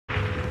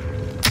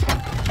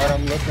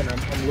I'm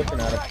looking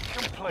at him.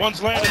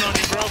 One's landing on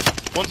you, bro.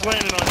 One's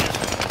landing on you.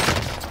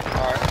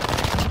 Alright.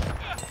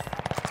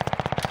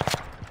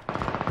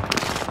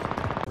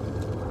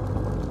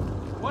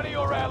 One of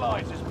your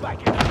allies is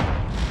backing up.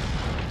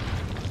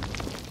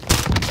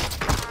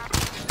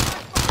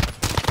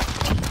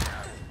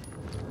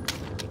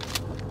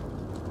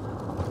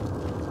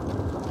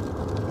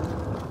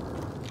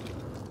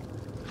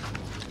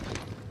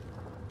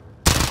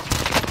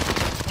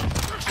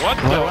 What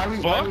the Why are we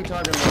fuck? talking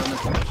about this?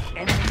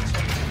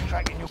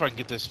 If I can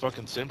get this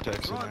fucking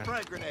Simtex in there.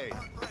 Frag grenade.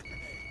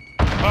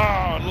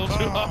 Oh, a little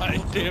too high,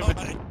 damn it.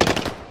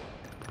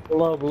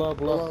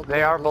 Below.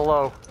 They are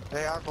below.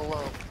 They are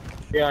below.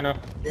 Yeah, I know.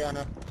 They're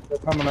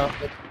coming up.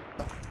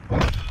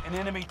 An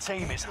enemy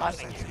team is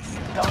hunting you.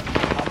 Don't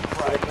become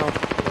prey.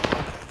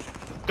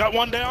 Got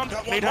one down.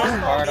 Need help.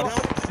 Alright, I'm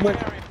switch.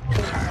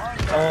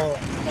 Oh,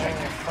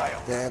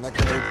 Damn, that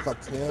grenade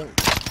fucked me up.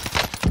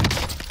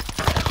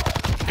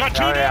 Got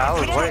two Oh, yeah, I down.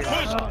 was Come on, waiting.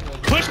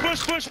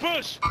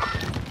 push.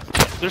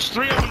 There's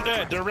 3 of them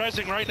dead. They're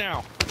rezzing right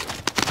now.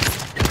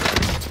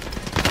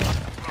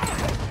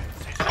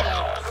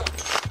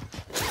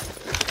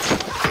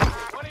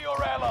 One of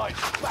your allies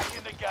is back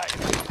in the game.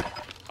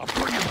 I'll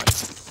bring him.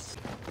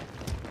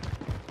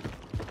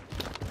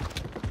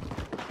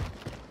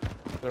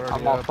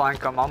 I'm gonna flank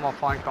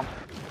them.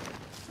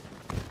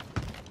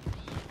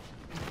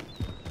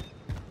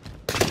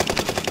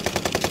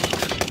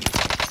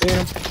 see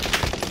him.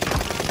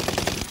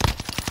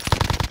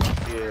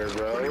 Yeah,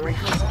 bro.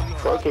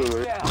 Fucking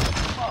with.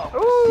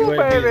 Ooh,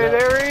 UAV baby, is up.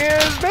 there he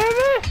is,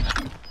 baby!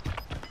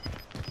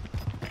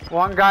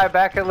 One guy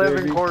back at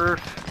living UAV. quarters.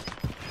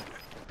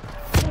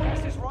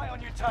 Gas is right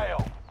on your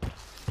tail.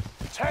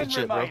 10 Good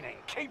shit, bro. remaining.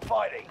 Keep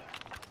fighting.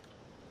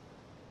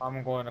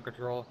 I'm going to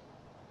control.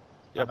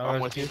 Yep, I know I'm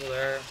there's with you. people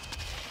there.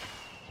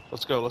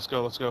 Let's go. We got a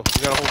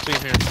whole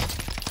team here.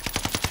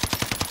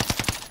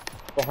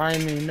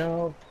 Behind me,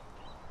 no.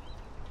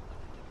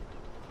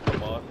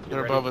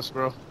 They're above us,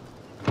 bro.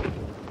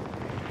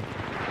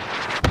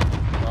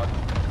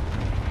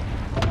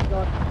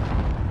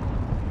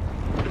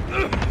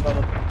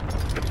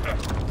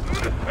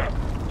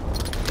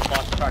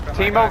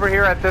 Team over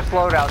here at this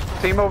loadout.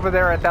 Team over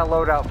there at that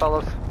loadout,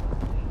 fellas.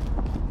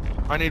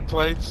 I need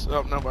plates.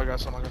 Oh, no, I got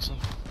some.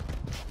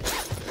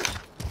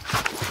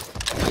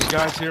 These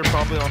guys here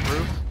probably on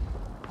roof.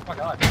 Oh my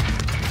god.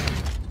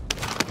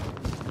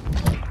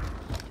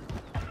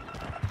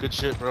 Good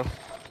shit, bro.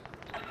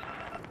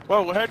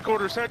 Whoa,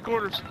 headquarters. I'm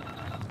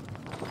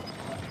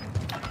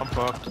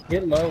fucked.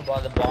 Get low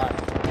by the bot.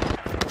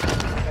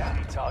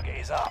 Bounty target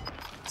is up.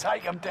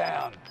 Take them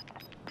down.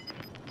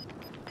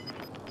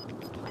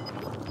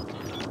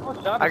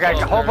 I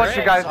got a whole bunch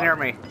of guys near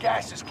me.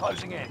 Gas is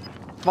closing in.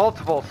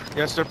 Multiples.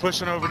 Yes, they're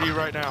pushing over to you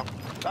right now.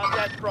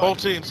 Contact front. Whole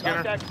team, Skinner.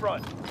 Contact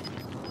front.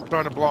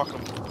 Trying to block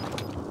them.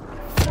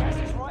 Gas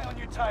is right on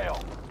your tail.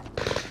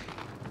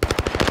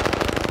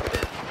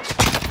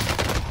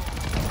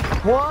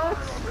 What?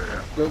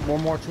 Good,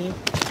 one more team.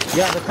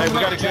 Yeah, they're Hey, coming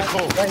we got a up, good Jack.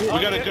 pull. Right here. We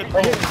got a good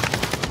Right pull. here.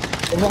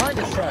 They're behind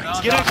us, Jack.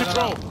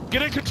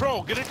 Get in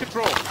control. Get in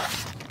control.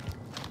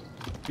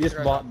 You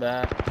just bought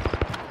that.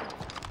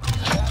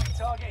 Bounty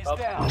target is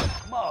down.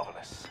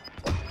 Marvelous.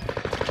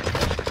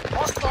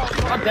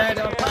 I'm dead.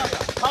 I'm top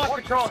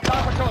control.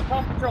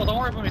 Don't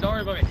worry about me.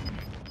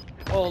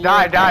 Oh,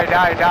 Die.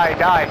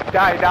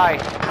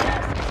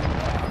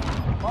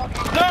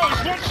 No,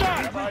 it's one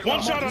shot.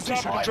 One shot on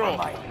top of control.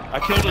 I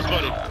killed his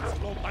buddy.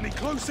 I need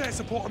close air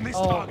support on this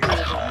Oh, target.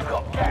 You've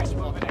got gas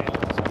moving in.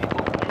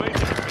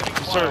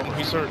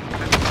 He's certain.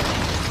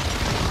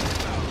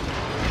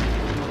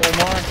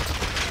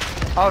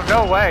 Oh,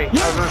 no way. I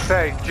was gonna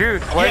say,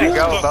 Juice, way to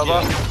go, Fuck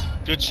Bubba. yeah.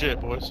 Good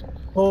shit, boys.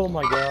 Oh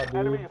my god,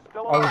 dude. I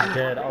was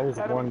dead. I was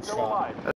one shot.